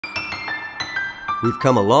We've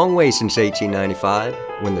come a long way since 1895,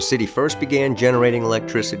 when the city first began generating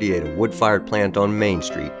electricity at a wood-fired plant on Main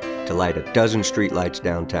Street to light a dozen streetlights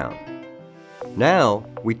downtown. Now,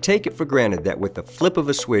 we take it for granted that with the flip of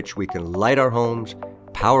a switch we can light our homes,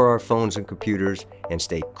 power our phones and computers, and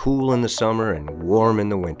stay cool in the summer and warm in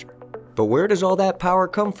the winter. But where does all that power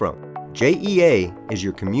come from? JEA is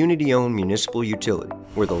your community-owned municipal utility.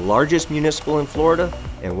 We're the largest municipal in Florida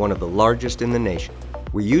and one of the largest in the nation.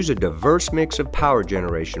 We use a diverse mix of power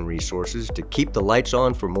generation resources to keep the lights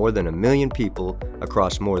on for more than 1 million people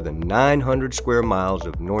across more than 900 square miles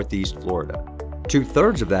of Northeast Florida.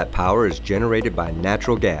 2/3 of that power is generated by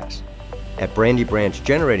natural gas. At Brandy Branch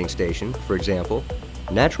Generating Station, for example,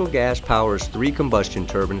 natural gas powers 3 combustion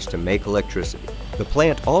turbines to make electricity. The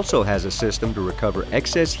plant also has a system to recover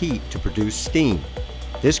excess heat to produce steam.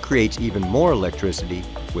 This creates even more electricity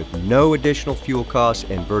with no additional fuel costs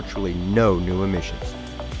and virtually no new emissions.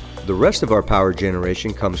 The rest of our power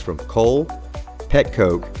generation comes from coal,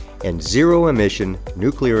 petcoke, and zero-emission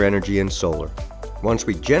nuclear energy and solar. Once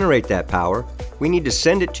we generate that power, we need to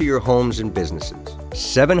send it to your homes and businesses.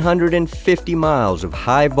 750 miles of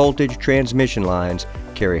high-voltage transmission lines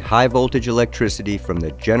carry high-voltage electricity from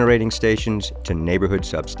the generating stations to neighborhood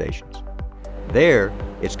substations. There,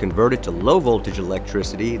 it's converted to low-voltage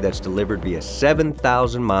electricity that's delivered via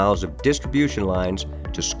 7,000 miles of distribution lines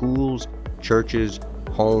to schools, churches,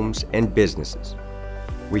 homes, and businesses.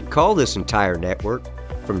 We call this entire network,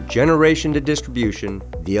 from generation to distribution,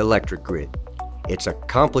 the electric grid. It's a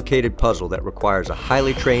complicated puzzle that requires a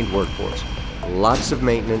highly trained workforce, lots of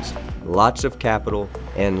maintenance, lots of capital,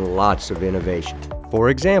 and lots of innovation. For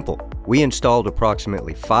example, we installed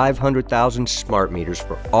approximately 500,000 smart meters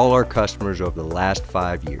for all our customers over the last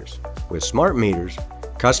 5 years. With smart meters,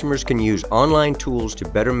 customers can use online tools to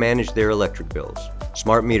better manage their electric bills.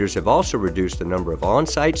 Smart meters have also reduced the number of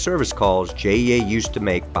on-site service calls JEA used to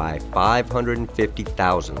make by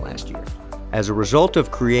 550,000 last year. As a result of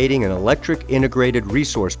creating an electric integrated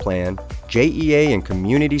resource plan, JEA and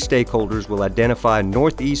community stakeholders will identify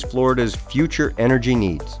Northeast Florida's future energy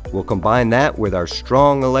needs. We'll combine that with our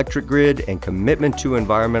strong electric grid and commitment to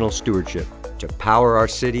environmental stewardship to power our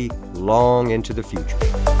city long into the future.